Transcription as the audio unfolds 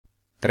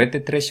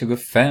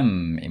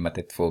3325 i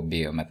matte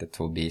 2b och matte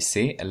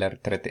 2bc eller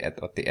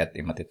 3181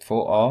 i matte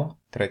 2a,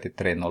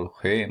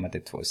 3307 i matte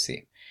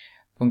 2c.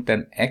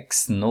 Punkten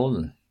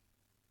x0.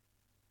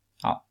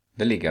 Ja,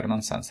 det ligger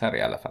någonstans här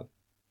i alla fall.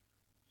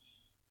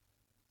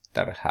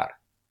 Där här.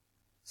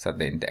 Så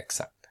det är inte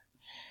exakt.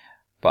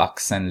 På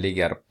axeln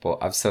ligger på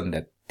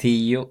avståndet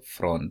 10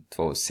 från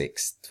 2,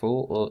 6. 2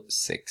 och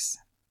 6.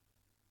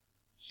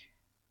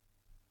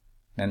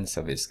 Men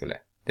så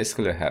det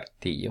skulle här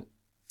 10.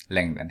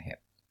 Längden här.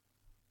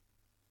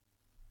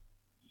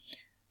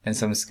 Den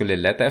som vi skulle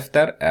leta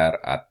efter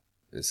är att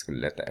vi skulle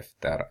leta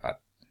efter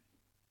att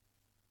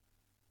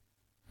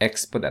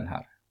x på den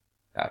här.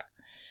 Där.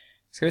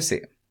 Ska vi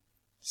se.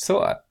 Så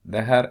att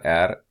det här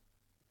är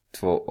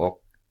 2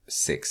 och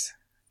 6.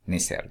 Ni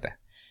ser det.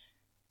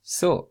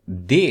 Så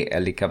det är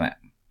lika med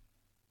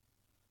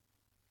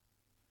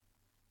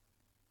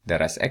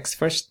deras x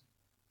först.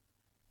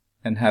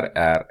 Den här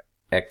är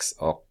x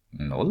och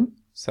 0.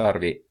 Så har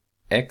vi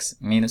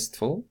x minus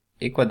 2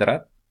 i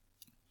kvadrat.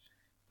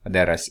 Och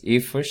deras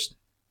y först.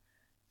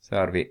 Så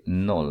har vi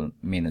 0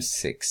 minus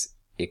 6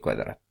 i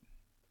kvadrat.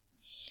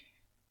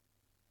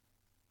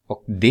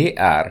 Och det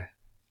är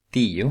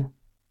 10.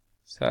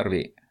 Så har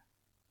vi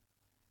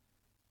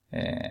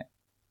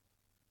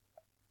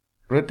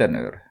roten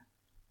ur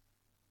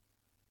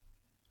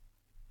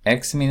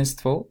x minus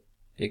 2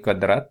 i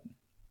kvadrat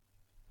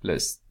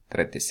plus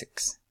 36.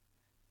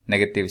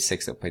 Negativ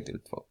 6 upphöjt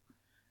till 2.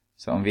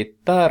 Så om vi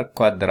tar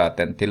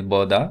kvadraten till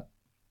båda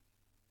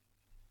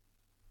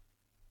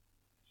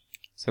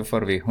så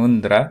får vi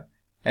 100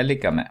 är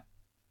lika med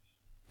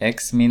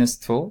x minus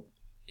 2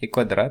 i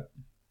kvadrat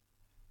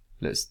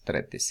plus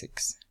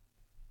 36.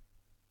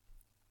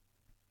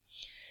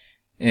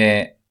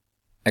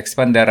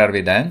 Expanderar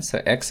vi den så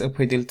x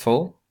upphöjt till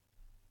 2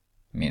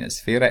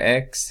 minus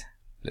 4x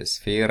plus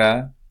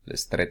 4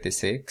 plus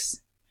 36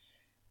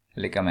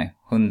 är lika med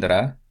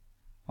 100.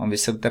 Om vi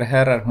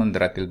subtraherar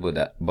 100 till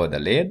båda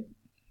led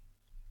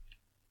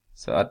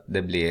så att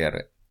det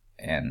blir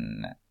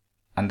en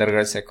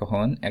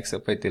andragradsekvation x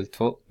upphöjt till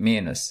 2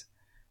 minus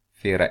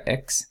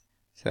 4x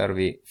så har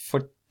vi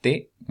 40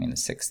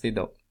 minus 60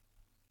 då.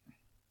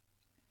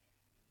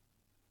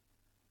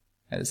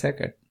 Är det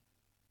säkert?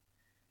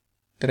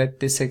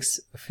 36,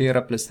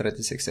 4 plus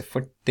 36 är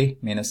 40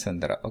 minus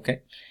 100.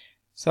 Okej.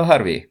 Så har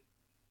vi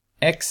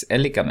x är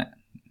lika med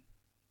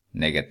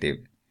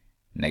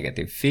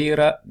negativ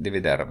 4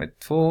 dividerat med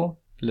 2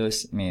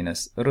 plus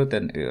minus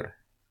roten ur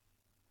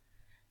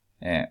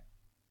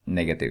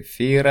negativ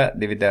 4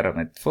 dividerat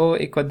med 2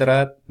 i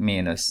kvadrat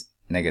minus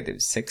negativ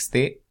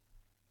 60.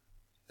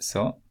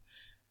 Så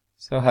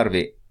har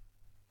vi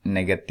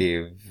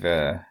negativ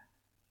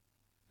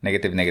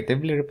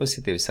blir det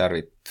positiv, så har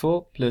vi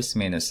 2 plus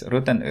minus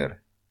roten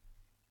ur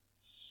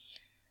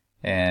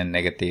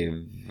negativ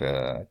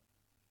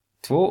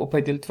 2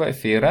 upphöjt till 2 är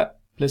 4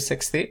 plus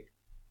 60.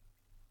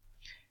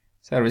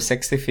 Så har vi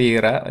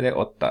 64 och det är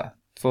 8.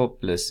 2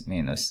 plus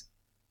minus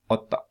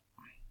 8.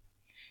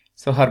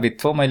 Så har vi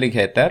två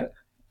möjligheter.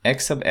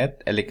 X sub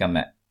 1 är lika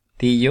med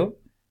 10.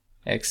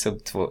 X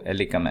sub 2 är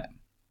lika med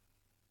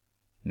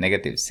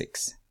negativ 6.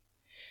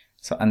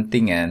 Så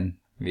antingen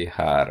vi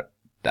har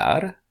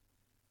där.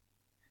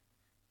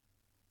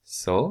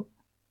 Så.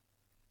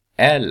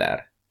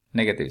 Eller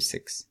negativ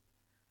 6.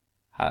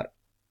 Här.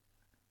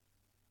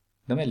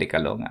 De är lika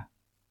långa.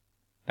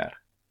 Där.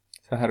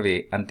 Så har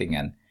vi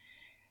antingen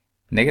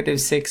negativ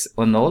 6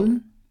 och 0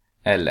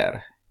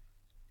 eller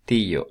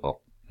 10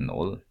 och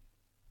 0.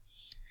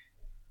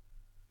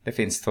 Det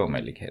finns två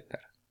möjligheter.